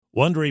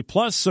Wondery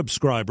Plus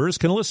subscribers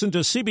can listen to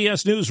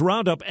CBS News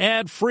Roundup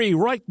ad-free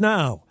right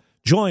now.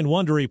 Join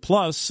Wondery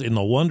Plus in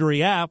the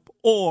Wondery app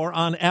or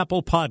on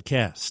Apple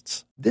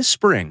Podcasts. This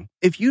spring,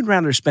 if you'd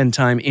rather spend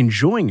time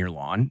enjoying your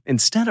lawn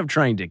instead of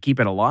trying to keep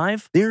it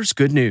alive, there's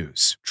good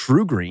news.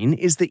 True Green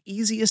is the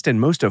easiest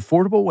and most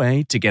affordable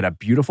way to get a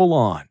beautiful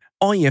lawn.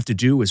 All you have to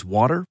do is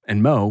water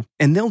and mow,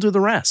 and they'll do the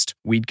rest.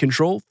 Weed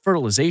control,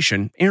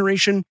 fertilization,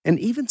 aeration, and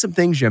even some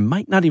things you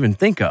might not even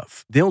think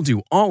of. They'll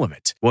do all of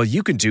it, while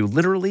you can do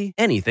literally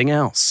anything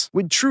else.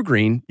 With True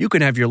Green, you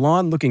can have your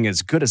lawn looking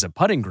as good as a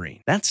putting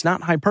green. That's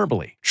not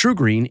hyperbole. True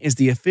Green is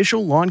the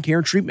official lawn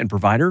care treatment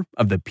provider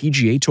of the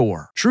PGA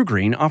Tour. True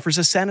Green offers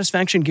a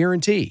satisfaction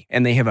guarantee,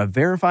 and they have a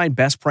verified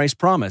best price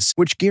promise,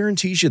 which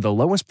guarantees you the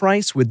lowest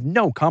price with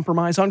no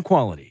compromise on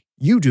quality.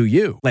 You do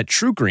you. Let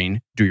True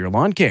Green do your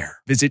lawn care.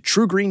 Visit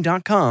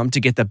TrueGreen.com to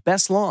get the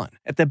best lawn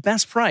at the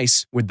best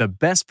price with the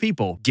best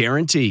people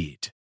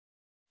guaranteed.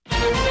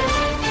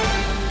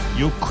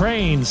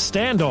 Ukraine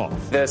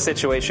standoff. The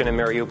situation in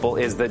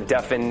Mariupol is the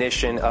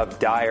definition of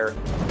dire.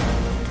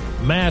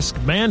 Mask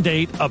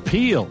mandate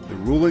appeal. The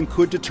ruling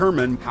could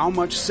determine how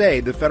much say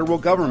the federal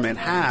government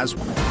has.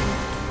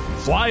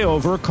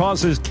 Flyover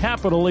causes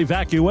capital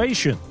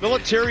evacuation.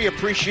 Military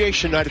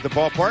Appreciation Night at the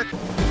ballpark.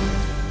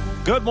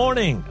 Good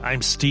morning.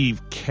 I'm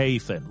Steve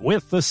Kathan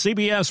with the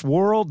CBS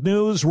World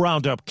News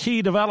Roundup.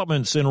 Key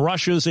developments in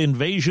Russia's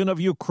invasion of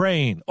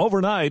Ukraine.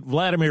 Overnight,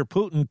 Vladimir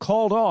Putin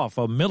called off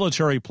a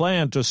military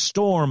plan to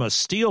storm a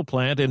steel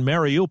plant in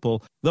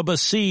Mariupol, the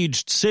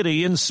besieged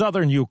city in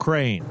southern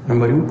Ukraine.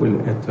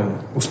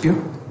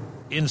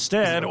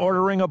 Instead,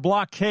 ordering a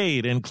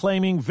blockade and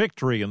claiming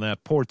victory in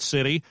that port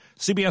city.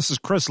 CBS's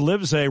Chris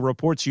Livesay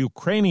reports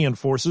Ukrainian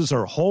forces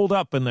are holed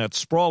up in that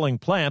sprawling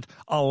plant,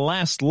 a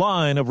last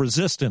line of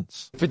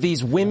resistance. For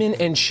these women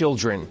and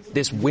children,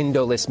 this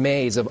windowless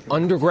maze of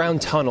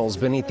underground tunnels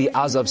beneath the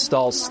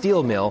Azovstal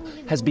steel mill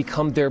has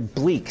become their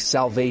bleak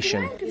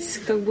salvation.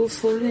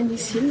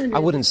 I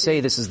wouldn't say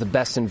this is the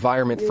best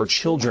environment for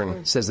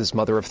children, says this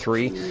mother of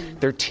three.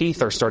 Their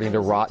teeth are starting to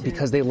rot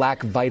because they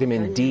lack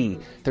vitamin D.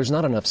 There's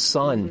not enough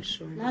sun.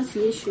 If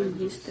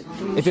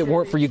it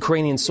weren't for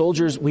Ukrainian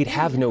soldiers, we'd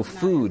have no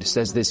food,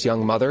 says this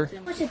young mother.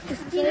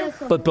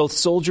 But both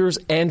soldiers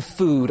and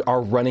food are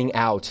running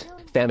out.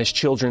 Famished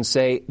children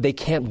say they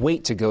can't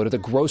wait to go to the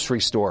grocery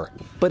store.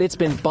 But it's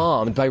been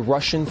bombed by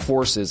Russian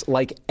forces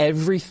like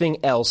everything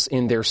else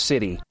in their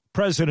city.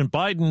 President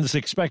Biden is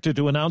expected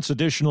to announce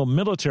additional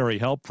military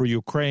help for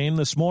Ukraine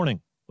this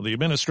morning. The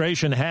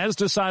administration has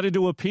decided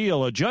to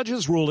appeal a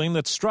judge's ruling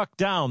that struck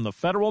down the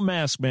federal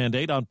mask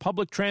mandate on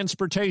public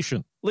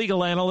transportation.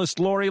 Legal analyst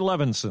Lori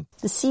Levinson.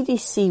 The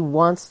CDC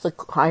wants the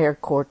higher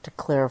court to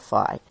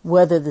clarify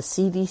whether the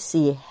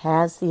CDC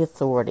has the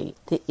authority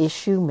to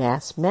issue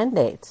mask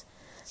mandates.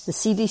 The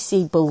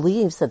CDC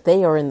believes that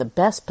they are in the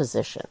best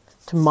position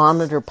to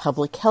monitor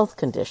public health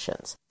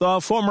conditions. The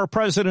former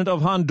president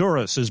of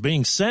Honduras is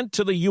being sent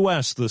to the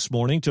U.S. this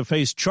morning to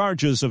face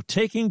charges of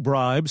taking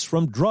bribes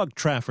from drug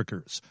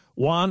traffickers.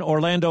 Juan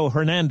Orlando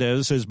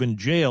Hernandez has been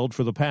jailed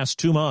for the past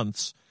 2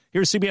 months.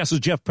 Here's CBS's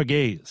Jeff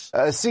Pegues.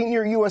 A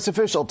senior U.S.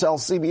 official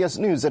tells CBS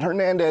News that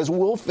Hernandez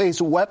will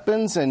face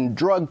weapons and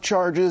drug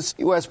charges.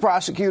 U.S.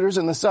 prosecutors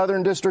in the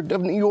Southern District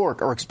of New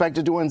York are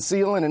expected to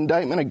unseal an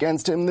indictment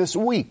against him this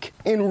week.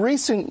 In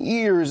recent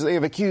years, they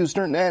have accused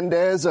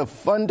Hernandez of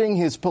funding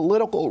his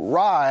political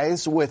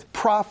rise with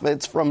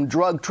profits from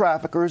drug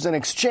traffickers in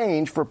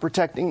exchange for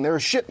protecting their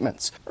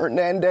shipments.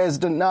 Hernandez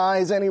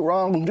denies any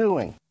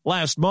wrongdoing.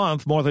 Last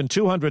month, more than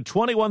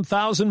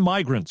 221,000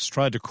 migrants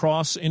tried to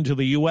cross into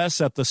the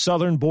U.S. at the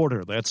southern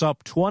border. That's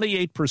up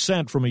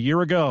 28% from a year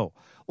ago.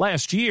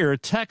 Last year,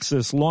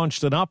 Texas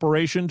launched an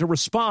operation to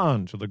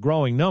respond to the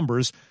growing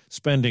numbers,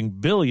 spending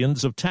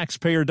billions of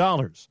taxpayer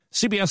dollars.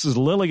 CBS's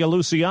Lilia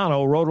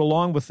Luciano rode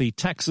along with the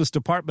Texas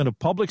Department of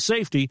Public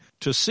Safety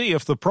to see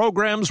if the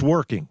program's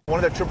working.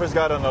 One of the troopers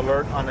got an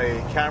alert on a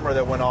camera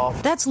that went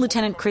off. That's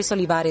Lieutenant Chris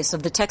Olivares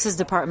of the Texas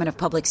Department of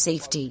Public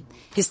Safety.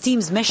 His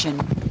team's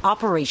mission,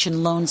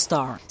 Operation Lone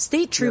Star.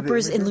 State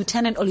troopers in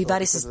Lieutenant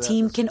Olivares'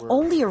 team can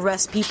only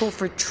arrest people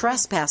for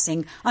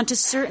trespassing onto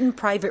certain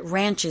private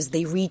ranches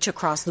they reach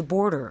across the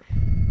border.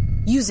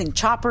 Using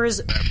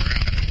choppers,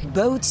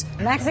 boats.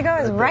 Mexico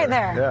is right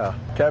there. Yeah,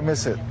 can't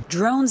miss it.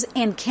 Drones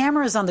and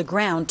cameras on the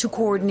ground to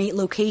coordinate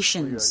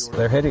locations.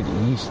 They're headed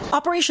east.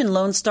 Operation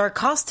Lone Star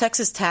cost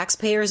Texas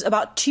taxpayers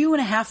about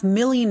 $2.5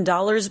 million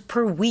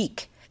per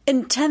week.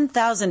 And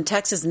 10,000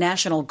 Texas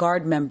National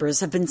Guard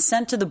members have been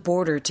sent to the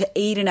border to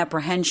aid in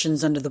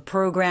apprehensions under the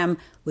program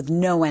with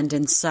no end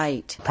in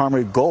sight.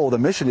 Primary goal, the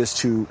mission is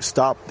to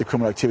stop the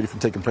criminal activity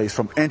from taking place,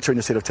 from entering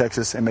the state of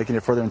Texas and making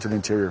it further into the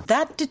interior.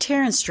 That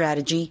deterrent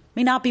strategy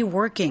may not be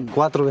working.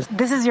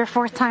 This is your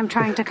fourth time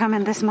trying to come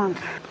in this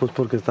month.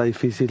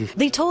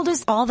 They told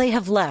us all they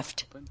have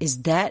left is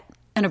debt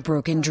and a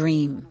broken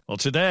dream. Well,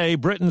 today,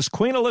 Britain's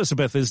Queen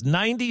Elizabeth is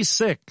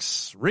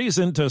 96.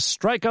 Reason to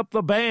strike up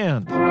the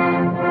band.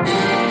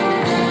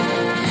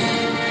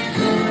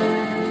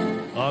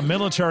 A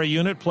military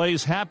unit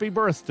plays Happy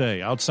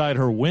Birthday outside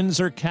her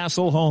Windsor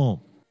Castle home.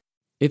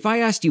 If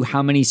I asked you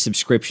how many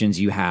subscriptions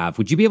you have,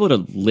 would you be able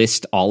to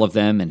list all of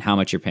them and how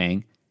much you're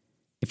paying?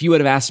 If you would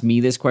have asked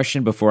me this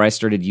question before I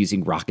started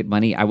using Rocket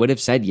Money, I would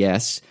have said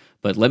yes,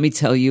 but let me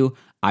tell you,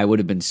 I would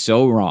have been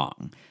so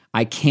wrong.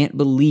 I can't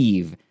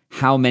believe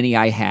how many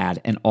I had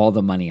and all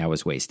the money I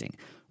was wasting.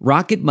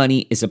 Rocket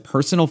Money is a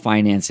personal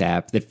finance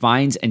app that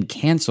finds and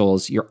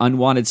cancels your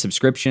unwanted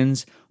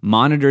subscriptions,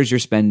 monitors your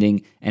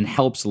spending, and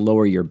helps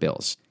lower your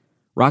bills.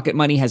 Rocket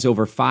Money has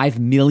over 5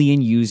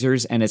 million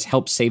users and has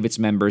helped save its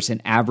members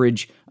an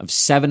average of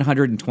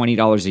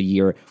 $720 a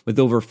year with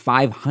over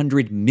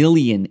 500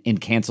 million in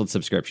canceled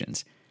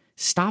subscriptions.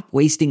 Stop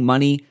wasting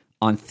money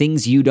on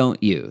things you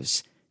don't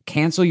use.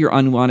 Cancel your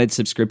unwanted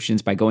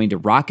subscriptions by going to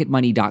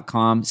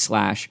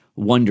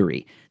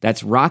rocketmoney.com/Wondery.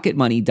 That's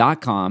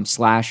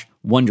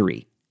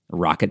rocketmoney.com/Wondery.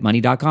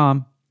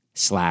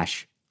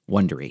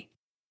 rocketmoney.com/Wondery.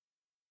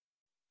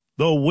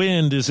 The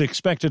wind is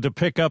expected to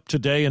pick up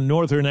today in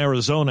northern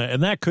Arizona,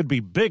 and that could be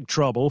big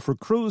trouble for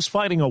crews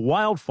fighting a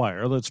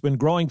wildfire that's been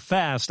growing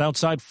fast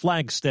outside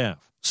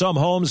Flagstaff. Some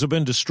homes have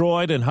been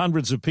destroyed and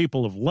hundreds of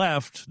people have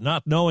left,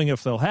 not knowing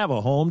if they'll have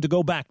a home to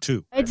go back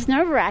to. It's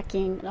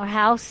nerve-wracking. Our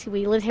house,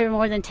 we lived here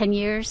more than 10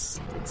 years.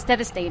 It's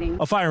devastating.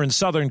 A fire in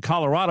southern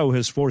Colorado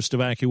has forced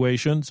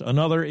evacuations.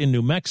 Another in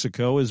New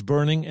Mexico is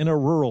burning in a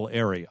rural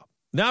area.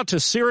 Now to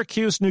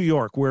Syracuse, New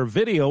York, where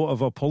video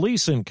of a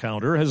police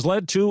encounter has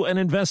led to an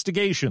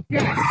investigation.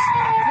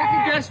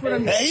 Guess what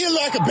I'm doing. Hey, you're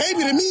like a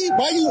baby to me.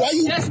 Why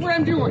you? Guess what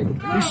I'm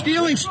doing. You're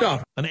stealing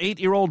stuff. An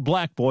 8-year-old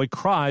black boy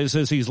cries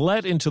as he's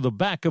led into the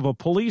back of a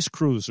police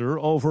cruiser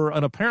over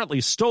an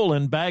apparently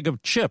stolen bag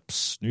of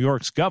chips. New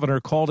York's governor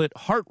called it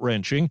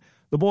heart-wrenching.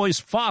 The boy's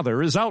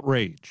father is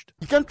outraged.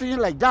 You can't treat him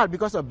like that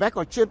because a bag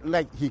of chips,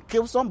 like he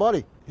killed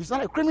somebody. He's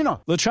not a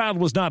criminal. The child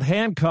was not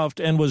handcuffed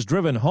and was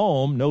driven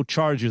home. No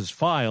charges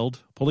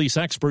filed. Police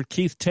expert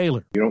Keith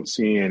Taylor. You don't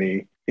see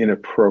any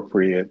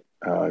inappropriate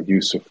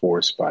use of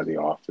force by the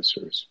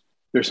officers.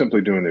 They're simply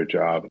doing their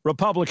job.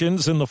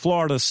 Republicans in the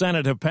Florida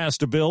Senate have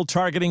passed a bill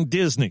targeting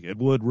Disney. It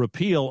would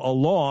repeal a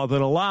law that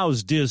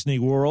allows Disney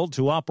World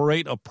to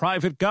operate a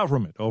private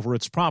government over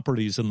its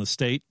properties in the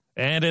state.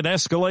 And it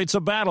escalates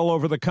a battle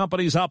over the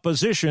company's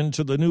opposition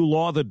to the new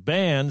law that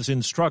bans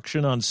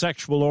instruction on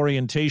sexual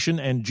orientation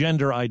and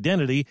gender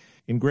identity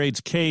in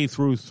grades K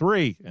through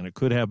 3. And it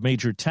could have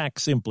major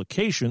tax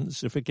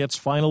implications if it gets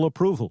final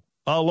approval.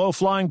 A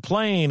low-flying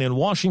plane in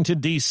Washington,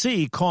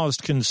 D.C.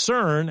 caused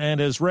concern and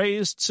has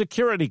raised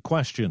security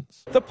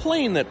questions. The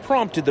plane that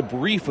prompted the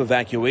brief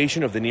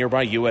evacuation of the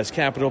nearby U.S.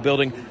 Capitol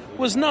building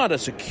was not a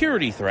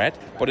security threat,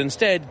 but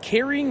instead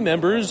carrying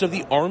members of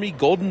the Army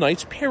Golden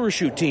Knights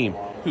parachute team,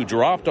 who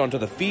dropped onto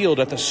the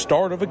field at the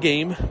start of a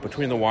game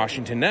between the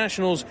Washington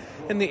Nationals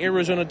and the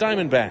Arizona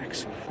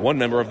Diamondbacks. One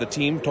member of the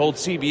team told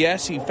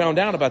CBS he found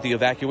out about the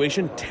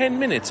evacuation 10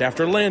 minutes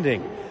after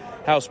landing.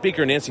 House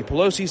Speaker Nancy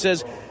Pelosi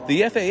says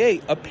the FAA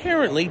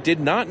apparently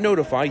did not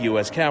notify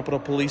U.S. Capitol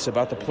Police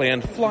about the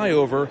planned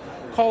flyover,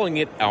 calling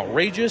it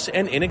outrageous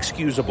and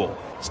inexcusable.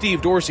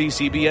 Steve Dorsey,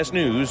 CBS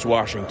News,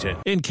 Washington.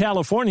 In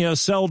California,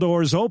 cell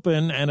doors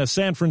open and a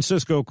San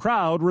Francisco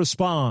crowd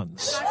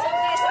responds.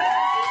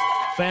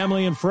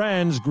 Family and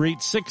friends greet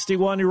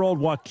 61-year-old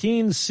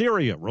Joaquin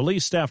Syria,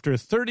 released after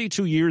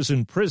 32 years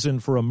in prison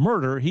for a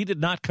murder he did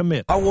not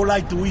commit. I would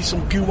like to eat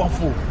some Cuban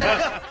food.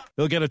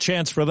 He'll get a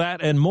chance for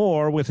that and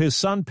more with his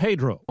son,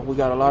 Pedro. We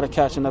got a lot of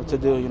catching up to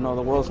do. You know,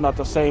 the world's not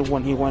the same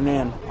when he went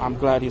in. I'm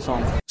glad he's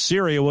home.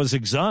 Syria was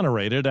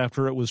exonerated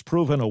after it was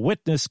proven a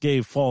witness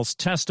gave false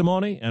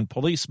testimony and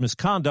police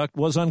misconduct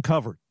was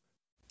uncovered.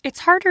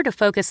 It's harder to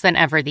focus than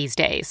ever these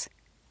days.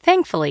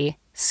 Thankfully,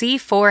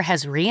 C4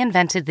 has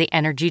reinvented the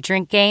energy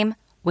drink game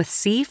with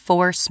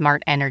C4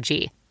 Smart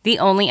Energy, the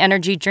only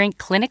energy drink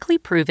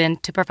clinically proven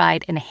to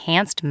provide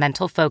enhanced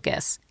mental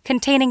focus,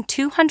 containing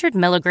 200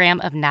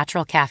 milligrams of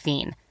natural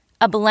caffeine,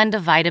 a blend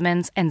of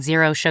vitamins, and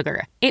 0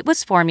 sugar. It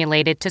was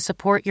formulated to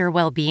support your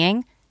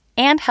well-being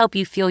and help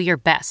you feel your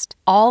best,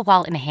 all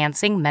while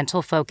enhancing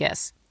mental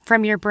focus.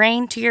 From your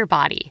brain to your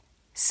body,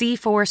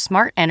 C4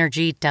 Smart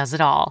Energy does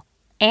it all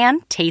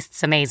and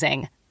tastes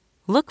amazing.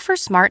 Look for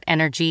Smart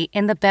Energy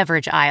in the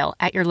beverage aisle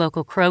at your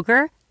local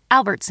Kroger,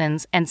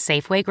 Albertsons, and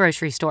Safeway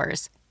grocery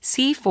stores.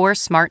 C4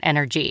 Smart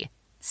Energy.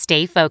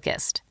 Stay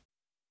focused.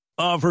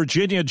 A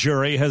Virginia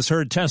jury has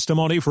heard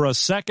testimony for a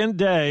second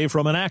day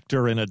from an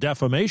actor in a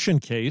defamation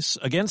case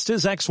against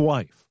his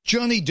ex-wife.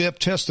 Johnny Depp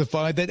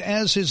testified that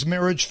as his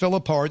marriage fell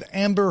apart,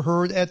 Amber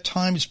Heard at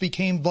times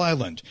became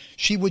violent.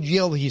 She would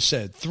yell, he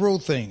said, throw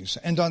things,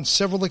 and on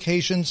several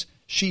occasions,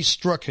 she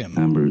struck him.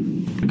 Amber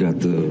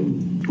got the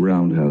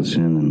roundhouse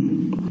in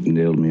and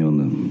nailed me on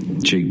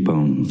the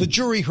cheekbone. The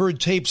jury heard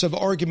tapes of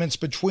arguments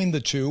between the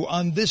two.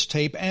 On this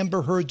tape,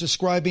 Amber Heard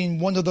describing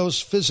one of those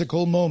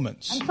physical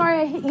moments. I'm sorry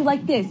I hit you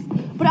like this,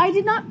 but I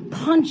did not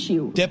punch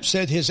you. Depp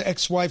said his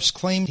ex-wife's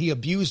claim he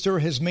abused her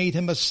has made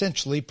him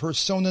essentially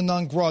persona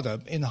non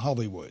grata in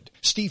Hollywood.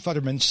 Steve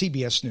Futterman,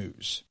 CBS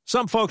News.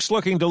 Some folks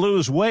looking to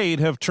lose weight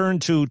have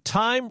turned to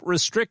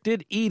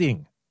time-restricted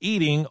eating.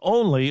 eating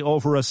only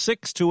over a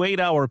 6 to 8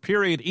 hour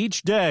period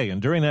each day,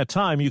 and during that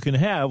time you can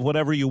have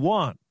whatever you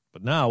want.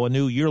 But now a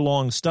new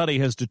year-long study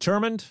has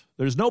determined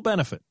there's no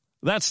benefit.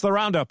 That's the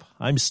Roundup.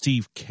 I'm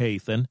Steve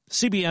Kathan,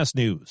 CBS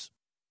News.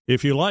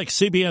 If you like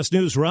CBS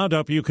News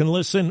Roundup, you can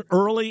listen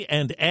early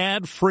and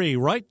ad-free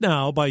right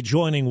now by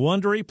joining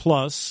Wondery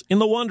Plus in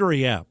the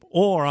Wondery app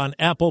or on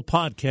Apple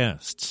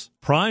Podcasts.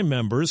 Prime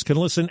members can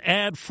listen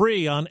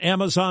ad-free on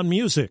Amazon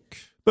Music.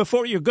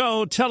 Before you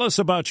go, tell us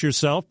about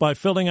yourself by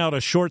filling out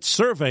a short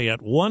survey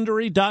at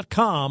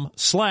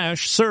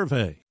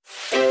Wondery.com/survey.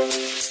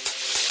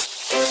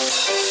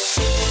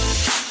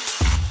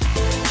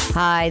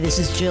 Hi, this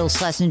is Jill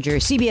Schlesinger,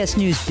 CBS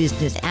News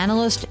business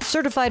analyst,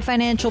 certified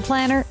financial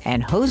planner,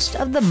 and host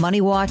of the Money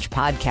Watch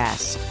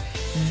podcast.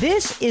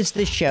 This is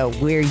the show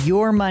where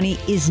your money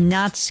is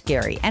not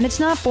scary and it's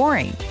not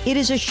boring. It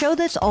is a show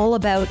that's all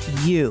about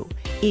you.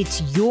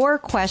 It's your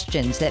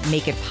questions that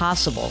make it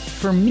possible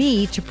for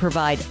me to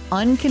provide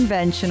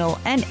unconventional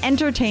and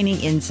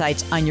entertaining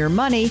insights on your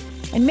money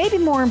and maybe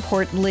more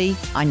importantly,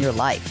 on your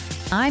life.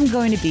 I'm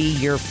going to be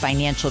your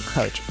financial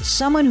coach,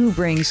 someone who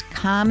brings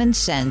common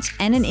sense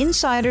and an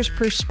insider's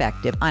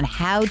perspective on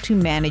how to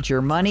manage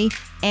your money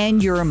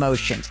and your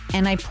emotions.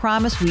 And I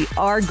promise we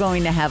are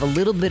going to have a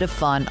little bit of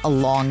fun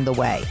along the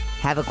way.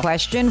 Have a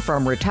question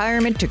from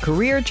retirement to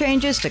career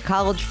changes to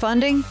college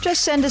funding?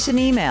 Just send us an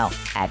email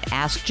at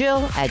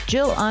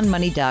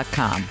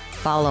askjill@jillonmoney.com.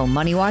 Follow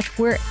Money Watch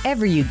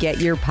wherever you get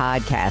your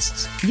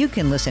podcasts. You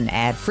can listen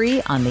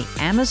ad-free on the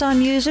Amazon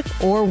Music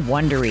or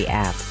Wondery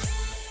app.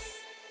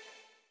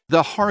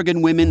 The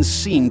Hargan women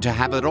seemed to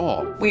have it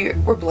all. We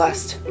were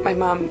blessed. My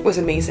mom was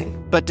amazing.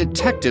 But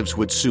detectives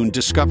would soon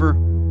discover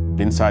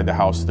inside the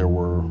house there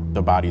were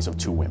the bodies of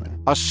 2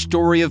 women. A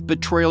story of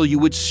betrayal you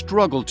would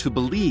struggle to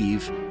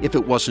believe if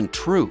it wasn't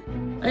true.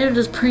 I am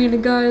just praying to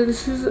God,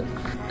 this is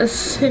a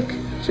sick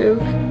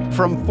joke.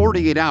 From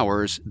 48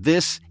 Hours,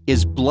 this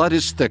is Blood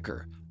is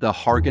Thicker, the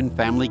Hargan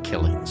family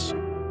killings.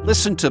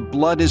 Listen to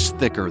Blood is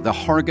Thicker, the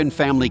Hargan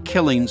family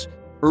killings,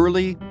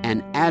 early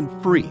and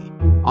ad-free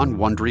on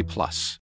Wondery Plus.